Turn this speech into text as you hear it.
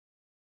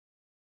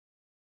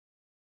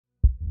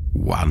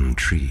One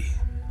tree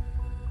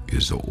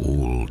is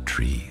all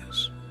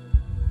trees.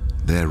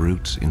 Their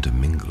roots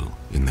intermingle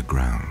in the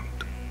ground.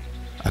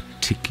 A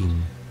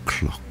ticking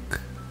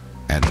clock,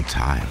 and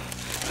time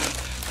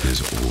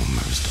is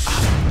almost up.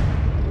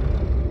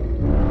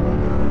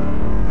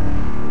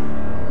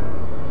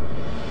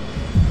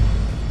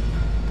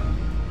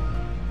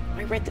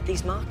 I read that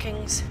these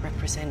markings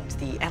represent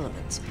the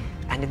elements,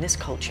 and in this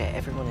culture,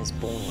 everyone is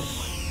born with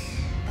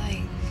one.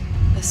 Like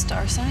the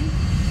star sign?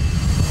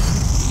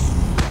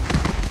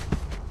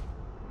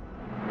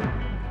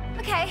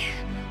 Okay,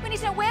 we need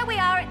to know where we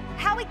are,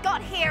 how we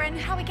got here, and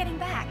how we're getting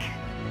back.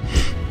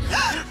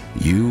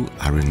 You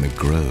are in the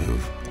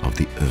grove of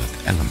the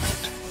earth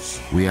element.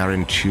 We are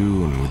in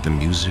tune with the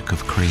music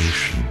of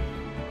creation.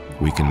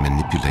 We can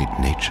manipulate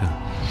nature,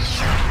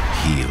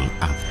 heal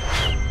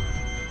others.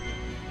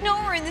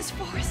 Nowhere in this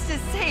forest is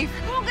safe.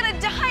 We're all gonna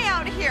die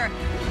out here.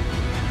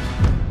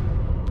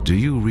 Do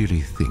you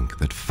really think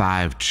that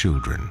 5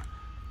 children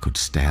could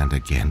stand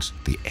against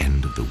the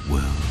end of the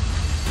world?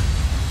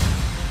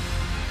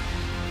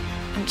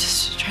 I'm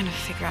just trying to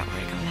figure out where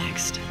to go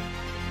next.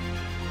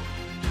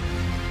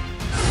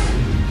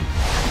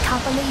 I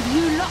can't believe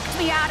you locked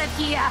me out of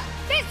here.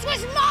 This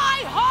was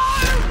my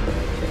home!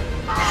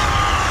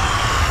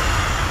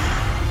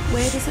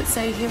 Where does it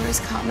say heroes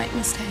can't make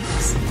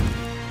mistakes?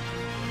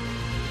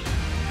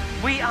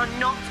 We are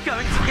not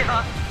going to give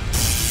up.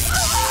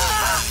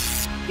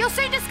 You'll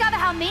soon discover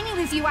how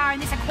meaningless you are in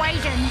this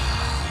equation.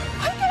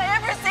 Why can't I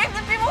ever save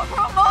the people who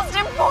are most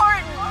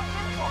important?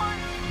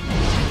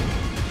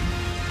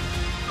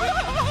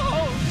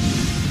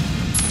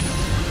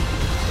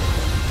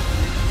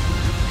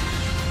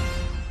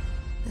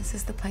 This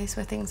is the place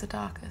where things are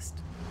darkest.